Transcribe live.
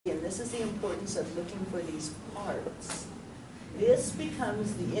this is the importance of looking for these parts. This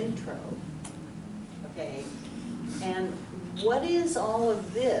becomes the intro, okay? And what is all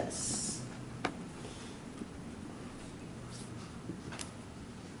of this?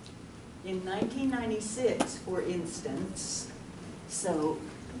 In 1996, for instance, so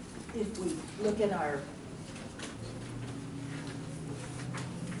if we look at our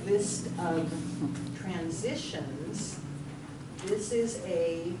list of transitions, this is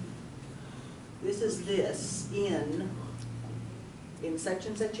this in such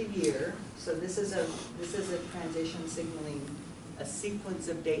and such a year. So this is a transition signaling a sequence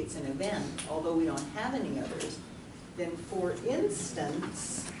of dates and event, although we don't have any others. Then for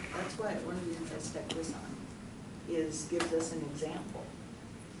instance, that's why one of the reasons I stuck this on gives us an example.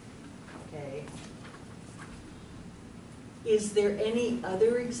 Okay. Is there any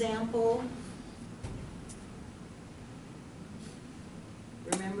other example?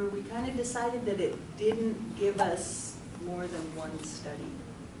 Remember, we kind of decided that it didn't give us more than one study.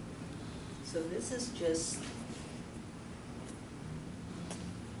 So this is just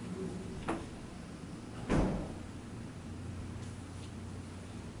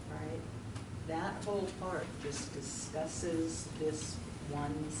right. That whole part just discusses this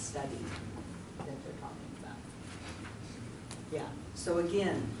one study that they're talking about. Yeah, so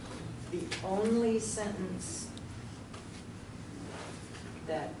again, the only sentence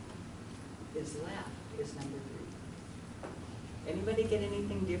that is left is number 3. Anybody get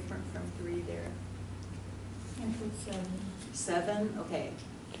anything different from 3 there? I think 7. 7? Okay.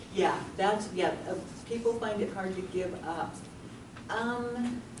 Yeah, people find it hard to give up.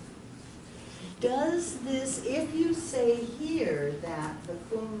 Does this, if you say here that the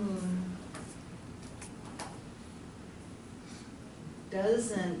full moon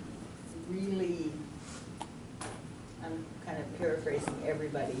doesn't really, I'm kind of paraphrasing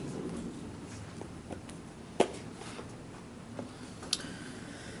everybody,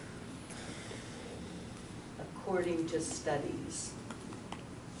 according to studies,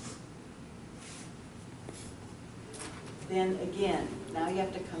 then again, now you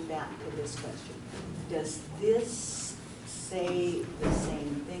have to come back to this question. Does this say the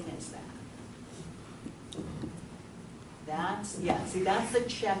same thing as that? That's, yeah, see, that's the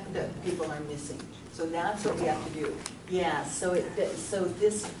check that people are missing. So that's what we have to do. Yeah, so so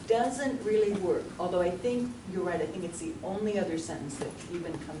this doesn't really work, although I think you're right, I think it's the only other sentence that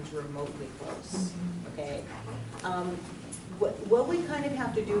even comes remotely close, okay? What we kind of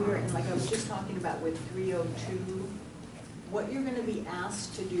have to do here, and like I was just talking about with 302, what you're going to be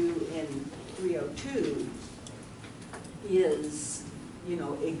asked to do in 302 is, you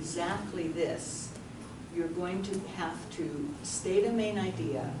know, exactly this. You're going to have to state a main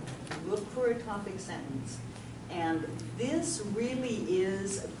idea, look for a topic sentence, and this really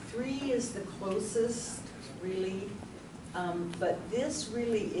is, 3 is the closest, really, but this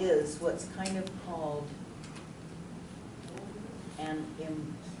really is what's kind of called an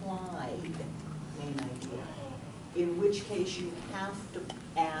implied main idea, in which case you have to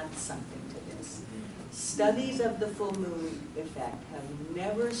add something to this. Studies of the full moon effect have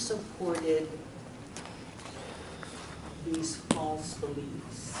never supported these false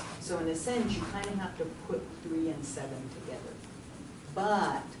beliefs. So in a sense, you kind of have to put 3 and 7 together.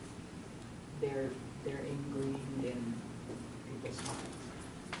 But they're ingrained in people's minds.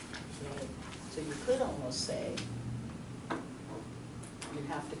 Okay? So you could almost say, you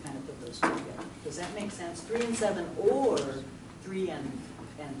have to kind of put those 2 together. Does that make sense? 3 and 7, or 3 and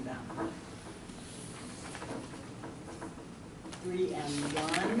 3 and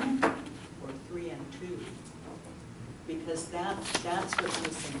 1, or 3 and 2. Because that's what's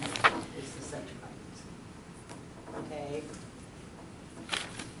missing is the such kinds. Okay?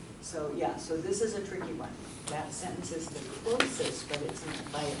 So yeah, so this is a tricky one. That sentence is the closest, but it's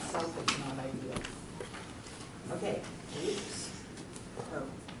not, by itself it's not ideal. Okay, oops. Oh,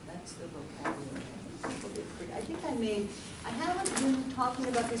 that's the vocabulary. I haven't been talking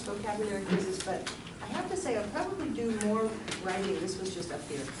about these vocabulary quizzes, but I have to say I'll probably do more writing. This was just up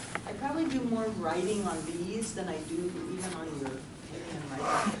here. I probably do more writing on these than I do even on your reading and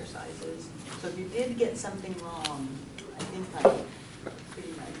writing exercises. So if you did get something wrong, I think I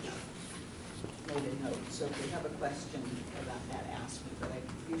pretty much made a note. So if you have a question about that, ask me, but I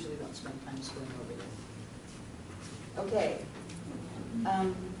usually don't spend time going over it. Okay.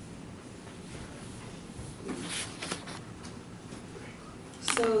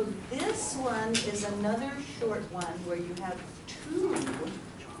 So this one is another short one where you have 2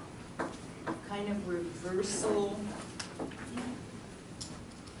 kind of reversal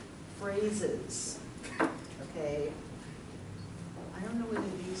phrases. Okay. I don't know whether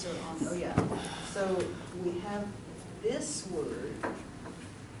these are on, oh yeah. So we have this word,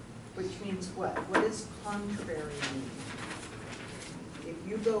 which means what? What does contrary mean? If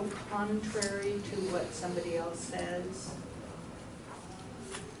you go contrary to what somebody else says,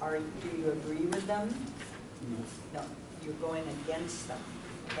 do you agree with them? No, you're going against them,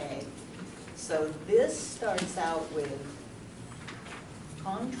 okay? So this starts out with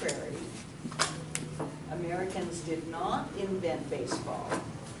contrary. Americans did not invent baseball.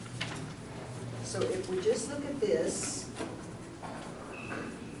 So if we just look at this,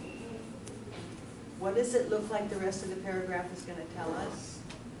 what does it look like the rest of the paragraph is going to tell us?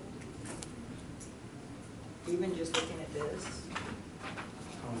 Even just looking at this.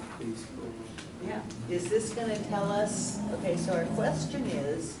 Yeah. Is this going to tell us, okay, so our question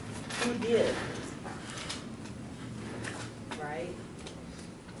is, who did? Right?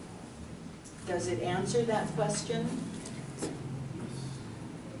 Does it answer that question?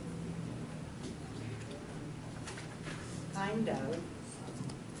 Kind of.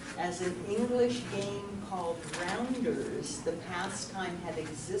 As an English game called rounders, the pastime had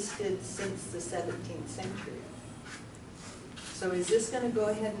existed since the 17th century. So is this going to go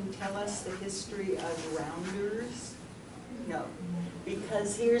ahead and tell us the history of rounders? No,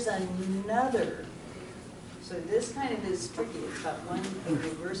 because here's another. So this kind of is tricky. It's got one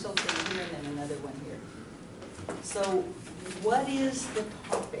reversal thing here and then another one here. So what is the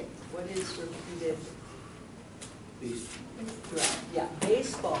topic? What is repeated? Right. Yeah,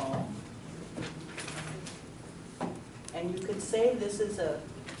 baseball. And you could say this is a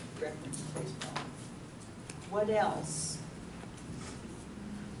reference to baseball. What else?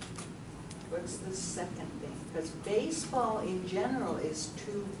 What's the second thing? Because baseball in general is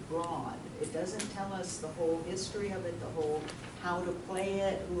too broad. It doesn't tell us the whole history of it, the whole how to play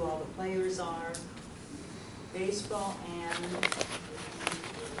it, who all the players are. Baseball and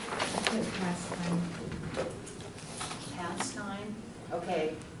Pastime. pastime.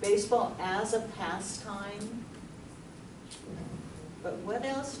 Okay, baseball as a pastime. But what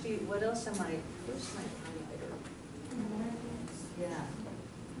else do you, what else am I, where's my highlighter? Yeah.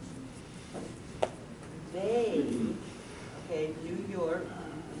 They, okay, New York,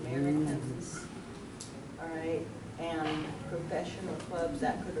 Americans, all right, and professional clubs,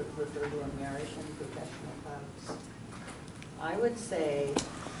 that could refer to American professional clubs. I would say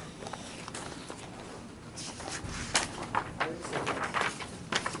this.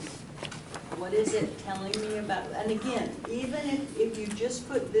 What is it telling me about, and again, even if you just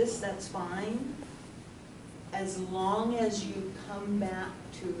put this, that's fine, as long as you come back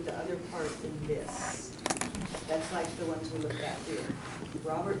to the other part in this. That's like the ones we looked at here.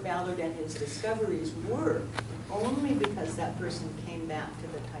 Robert Ballard and his discoveries work only because that person came back to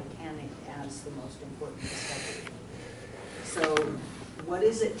the Titanic as the most important discovery. So what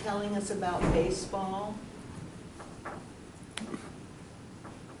is it telling us about baseball?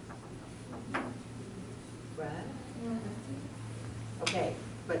 Brad? Okay,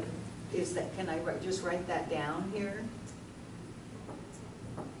 but is that, can I just write that down here?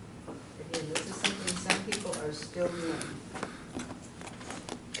 Again, this is something some people are still doing.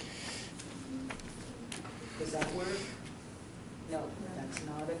 Does that work? No, that's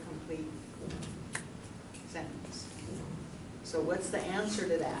not a complete sentence. So what's the answer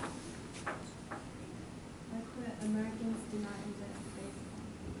to that? I put Americans did not invent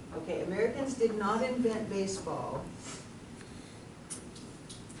baseball. Okay, Americans did not invent baseball.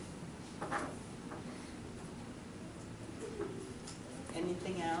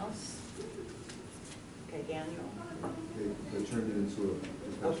 Anything else? Okay, Daniel? They turned it into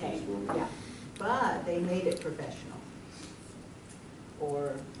a Okay, professional sport. yeah, but they made it professional.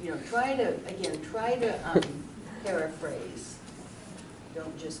 Or, you know, try to paraphrase.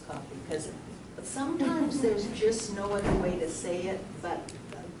 Don't just copy, because sometimes there's just no other way to say it, but,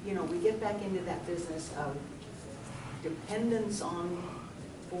 you know, we get back into that business of dependence on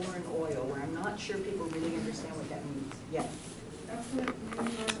foreign oil, where I'm not sure people really understand what that means. Yeah. That's what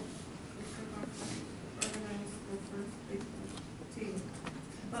New York organized the first baseball team,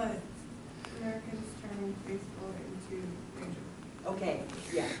 but Americans turned baseball into major. Okay,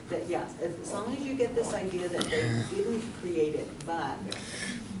 yeah, yeah, as long as you get this idea that they didn't create it, but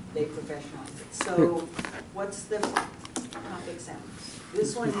they professionalized it. So what's the topic sentence?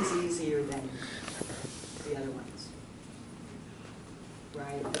 This one is easier than the other ones.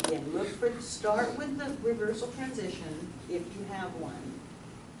 Right, again, start with the reversal transition if you have one.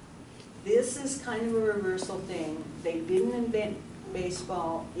 This is kind of a reversal thing. They didn't invent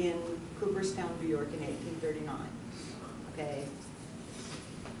baseball in Cooperstown, New York in 1839, okay?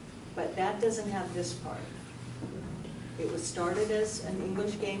 But that doesn't have this part. It was started as an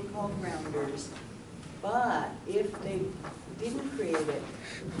English game called Rounders, but if they didn't create it,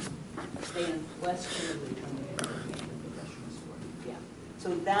 they unquestionably turned it into a professional sport. Yeah,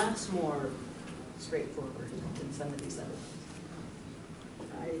 so that's more straightforward than some of these other ones.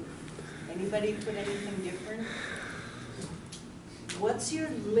 Anybody put anything different? What's your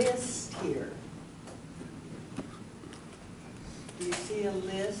list here? Do you see a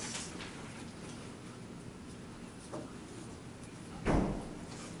list?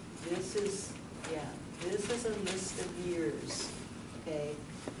 This is, yeah, this is a list of years, okay?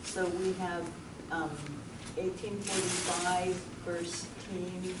 So we have 1845, first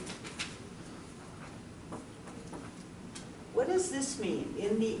team. What does this mean?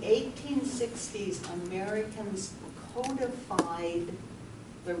 In the 1860s, Americans codified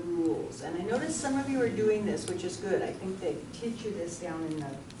the rules. And I noticed some of you are doing this, which is good. I think they teach you this down in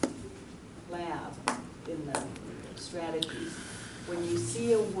the lab, in the strategies. When you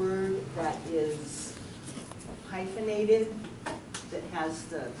see a word that is hyphenated, that has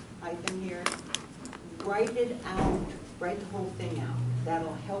the hyphen here, write it out, write the whole thing out.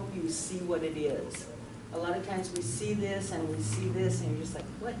 That'll help you see what it is. A lot of times we see this and we see this and you're just like,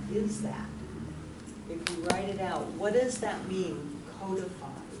 what is that? If you write it out, what does that mean, codified?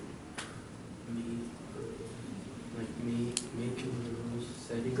 Making the rules,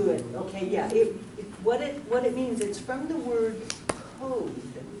 setting. Good, the rules. okay, yeah, what it means, it's from the word code,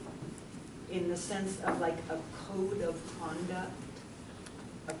 in the sense of like a code of conduct.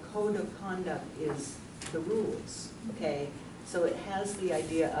 A code of conduct is the rules, okay? So it has the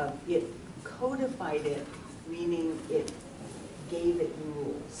idea of it codified it, meaning it gave it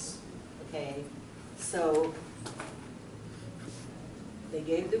rules, okay? So they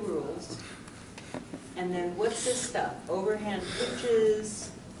gave the rules, and then what's this stuff? Overhand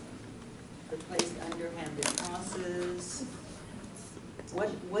pitches, replaced underhanded tosses.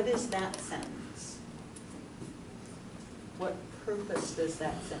 What is that sentence? What purpose does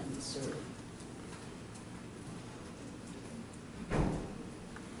that sentence serve?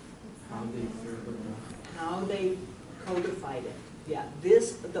 How they throw the ball. How they codified it. Yeah,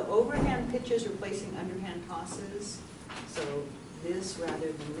 the overhand pitches replacing underhand tosses, so this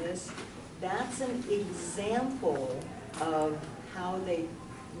rather than this. That's an example of how they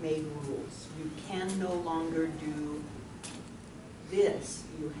made rules. You can no longer do this,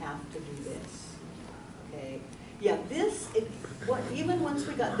 you have to do this, okay? Yeah, even once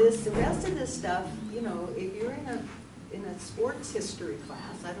we got this, the rest of this stuff, you know, if you're in a sports history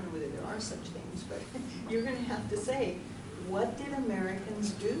class, I don't know whether there are such things, but you're gonna have to say, what did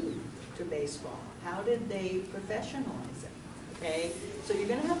Americans do to baseball? How did they professionalize it, okay? So you're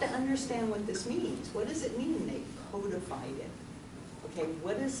gonna have to understand what this means. What does it mean they codified it? Okay,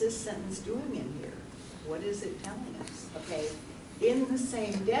 what is this sentence doing in here? What is it telling us, okay? In the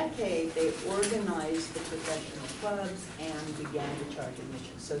same decade, they organized the professional clubs and began to charge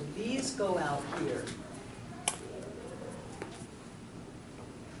admission. So these go out here.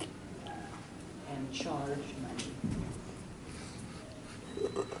 And charge money.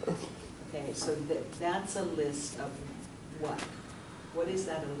 Okay, so that's a list of what? What is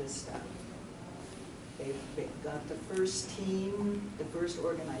that a list of? They got the first team, the first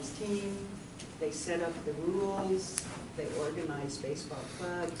organized team, they set up the rules, they organized baseball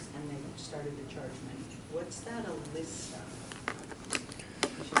clubs, and they started to charge money. What's that a list of?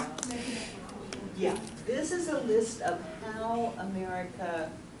 Michelle? Yeah, this is a list of how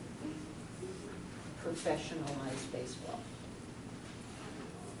America professionalized baseball.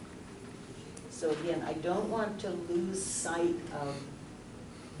 So again, I don't want to lose sight of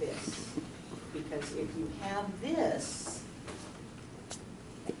this, because if you have this,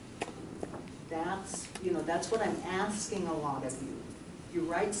 that's what I'm asking a lot of you. You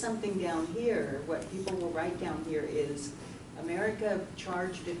write something down here, what people will write down here is, America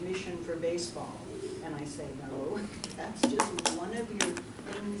charged admission for baseball. And I say, no, that's just one of your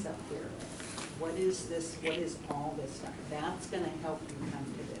things up here. What is this, what is all this stuff? That's gonna help you come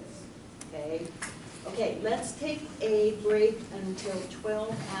to this, okay? Okay, let's take a break until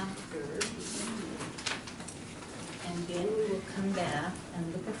 12 after. And then we will come back and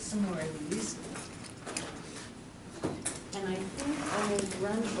look at some more of these. And I think I will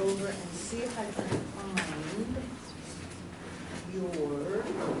run over and see if I can find your